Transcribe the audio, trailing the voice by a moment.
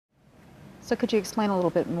So could you explain a little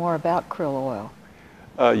bit more about krill oil?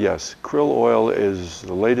 Yes, krill oil is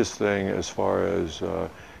the latest thing as far as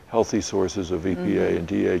healthy sources of EPA and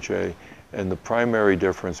DHA, and the primary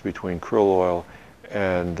difference between krill oil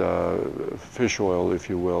and fish oil, if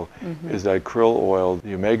you will, is that krill oil,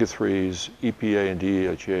 the omega-3s, EPA and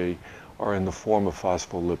DHA, are in the form of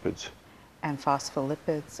phospholipids. And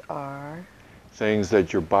phospholipids are? Things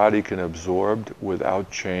that your body can absorb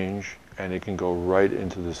without change, and it can go right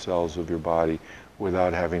into the cells of your body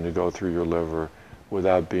without having to go through your liver,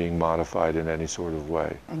 without being modified in any sort of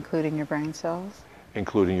way. Including your brain cells?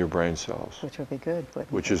 Including your brain cells. Which would be good,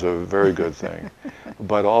 wouldn't it? Which is a very good thing.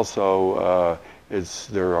 But also,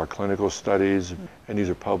 there are clinical studies, and these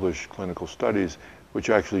are published clinical studies, which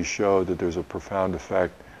actually show that there's a profound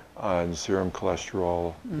effect on serum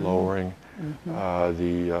cholesterol lowering,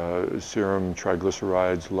 the serum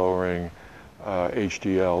triglycerides lowering,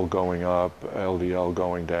 HDL going up, LDL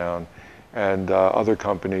going down. And other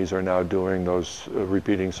companies are now doing those,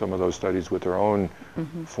 repeating some of those studies with their own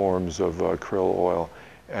forms of krill oil.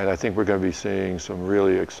 And I think we're going to be seeing some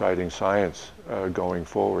really exciting science going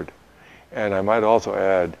forward. And I might also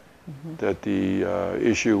add that the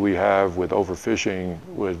issue we have with overfishing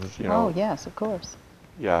with, you know... Oh, yes, of course.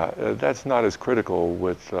 Yeah, that's not as critical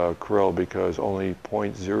with krill because only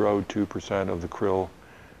 0.02% of the krill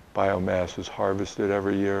biomass is harvested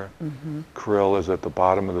every year. Krill is at the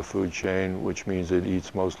bottom of the food chain, which means it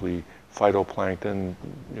eats mostly phytoplankton,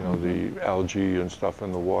 you know, the algae and stuff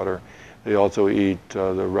in the water. They also eat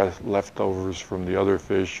the leftovers from the other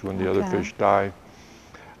fish when the other fish die.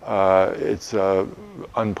 It's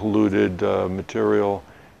unpolluted material,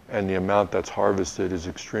 and the amount that's harvested is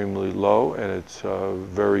extremely low, and it's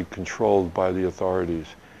very controlled by the authorities.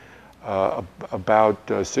 About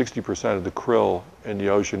 60% of the krill in the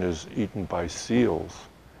ocean is eaten by seals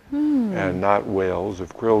and not whales.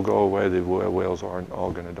 If krill go away, the whales aren't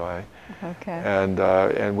all going to die. Okay.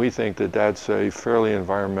 And we think that that's a fairly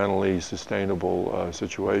environmentally sustainable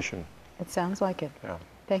situation. It sounds like it. Yeah.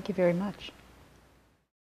 Thank you very much.